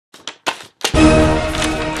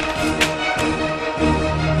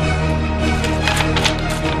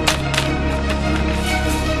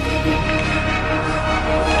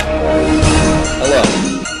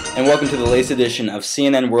welcome to the latest edition of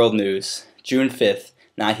CNN World News, June 5th,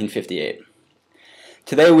 1958.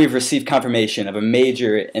 Today we've received confirmation of a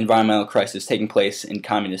major environmental crisis taking place in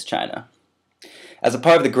Communist China. As a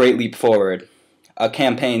part of the Great Leap Forward, a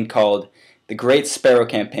campaign called the Great Sparrow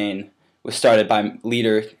Campaign was started by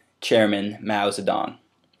leader Chairman Mao Zedong.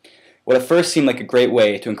 What at first seemed like a great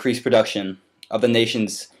way to increase production of the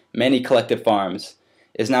nation's many collective farms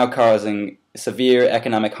is now causing severe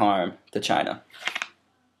economic harm to China.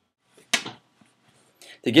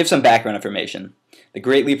 To give some background information, the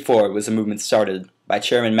Great Leap Forward was a movement started by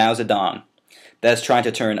Chairman Mao Zedong that is trying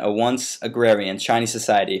to turn a once agrarian Chinese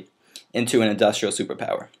society into an industrial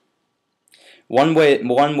superpower. One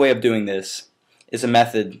way of doing this is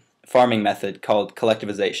a farming method called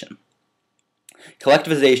collectivization.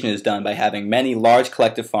 Collectivization is done by having many large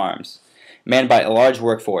collective farms manned by a large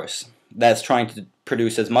workforce that is trying to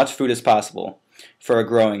produce as much food as possible for a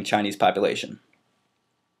growing Chinese population.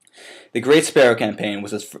 The Great Sparrow Campaign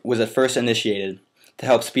was at first initiated to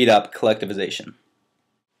help speed up collectivization.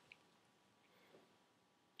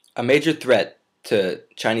 A major threat to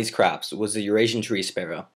Chinese crops was the Eurasian tree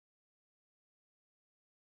sparrow,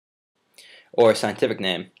 or scientific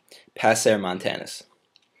name, Passer montanus.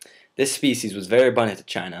 This species was very abundant in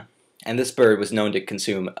China, and this bird was known to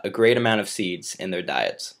consume a great amount of seeds in their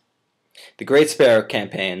diets. The Great Sparrow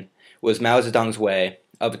Campaign was Mao Zedong's way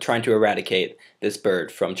of trying to eradicate this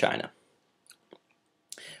bird from China.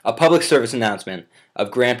 A public service announcement of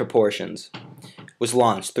grand proportions was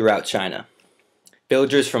launched throughout China.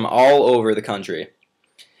 Villagers from all over the country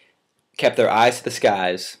kept their eyes to the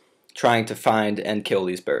skies, trying to find and kill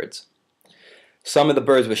these birds. Some of the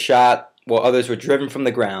birds were shot, while others were driven from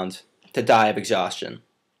the ground to die of exhaustion.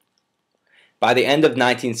 By the end of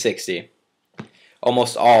 1960,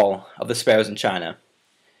 almost all of the sparrows in China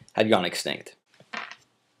had gone extinct.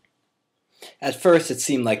 At first, it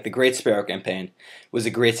seemed like the Great Sparrow Campaign was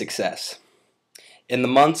a great success. In the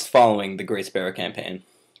months following the Great Sparrow Campaign,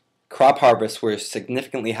 crop harvests were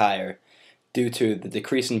significantly higher due to the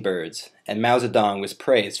decrease in birds, and Mao Zedong was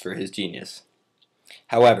praised for his genius.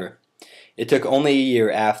 However, it took only a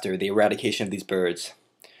year after the eradication of these birds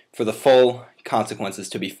for the full consequences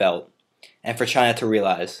to be felt, and for China to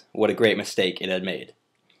realize what a great mistake it had made.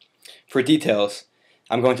 For details,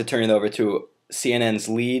 I'm going to turn it over to CNN's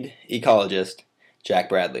lead ecologist, Jack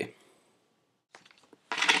Bradley.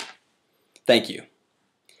 Thank you.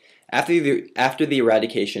 After the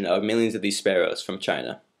eradication of millions of these sparrows from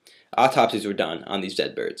China, autopsies were done on these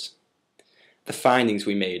dead birds. The findings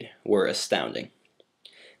we made were astounding.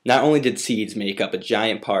 Not only did seeds make up a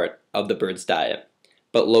giant part of the bird's diet,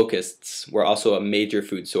 but locusts were also a major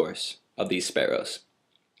food source of these sparrows.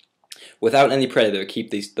 Without any predator to keep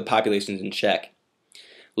the populations in check,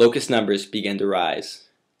 locust numbers began to rise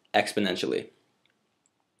exponentially.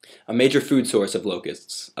 A major food source of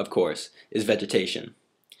locusts, of course, is vegetation,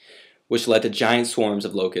 which led to giant swarms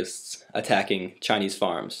of locusts attacking Chinese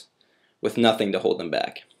farms with nothing to hold them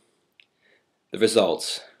back. The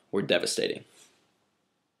results were devastating.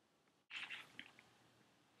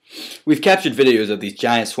 We've captured videos of these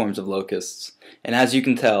giant swarms of locusts, and as you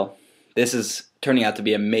can tell, this is turning out to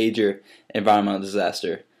be a major environmental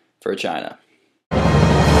disaster for China.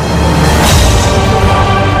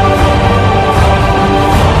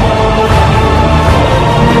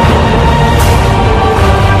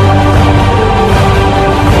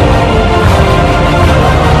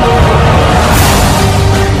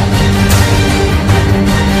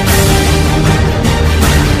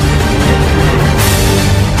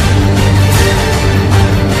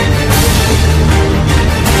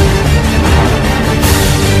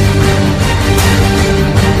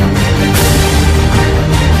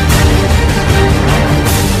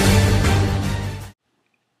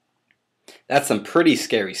 That's some pretty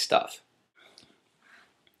scary stuff.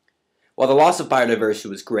 While the loss of biodiversity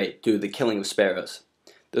was great due to the killing of sparrows,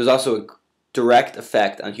 there was also a direct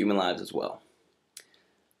effect on human lives as well.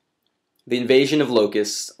 The invasion of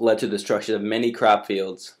locusts led to the destruction of many crop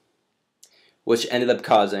fields, which ended up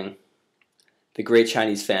causing the Great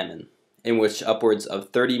Chinese Famine, in which upwards of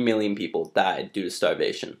 30 million people died due to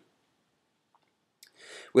starvation.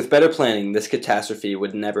 With better planning, this catastrophe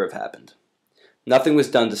would never have happened. Nothing was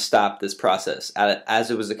done to stop this process as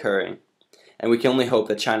it was occurring, and we can only hope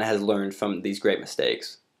that China has learned from these great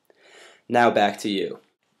mistakes. Now back to you.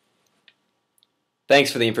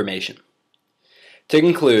 Thanks for the information. To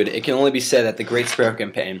conclude, it can only be said that the Great Sparrow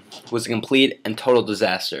Campaign was a complete and total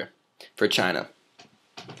disaster for China.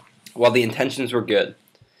 While the intentions were good,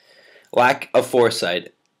 lack of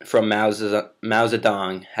foresight from Mao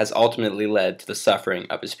Zedong has ultimately led to the suffering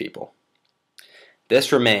of his people.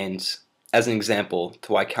 This remains as an example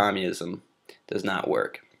to why communism does not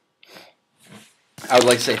work. I would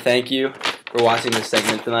like to say thank you for watching this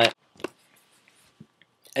segment tonight,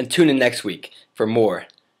 and tune in next week for more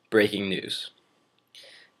breaking news.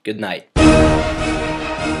 Good night.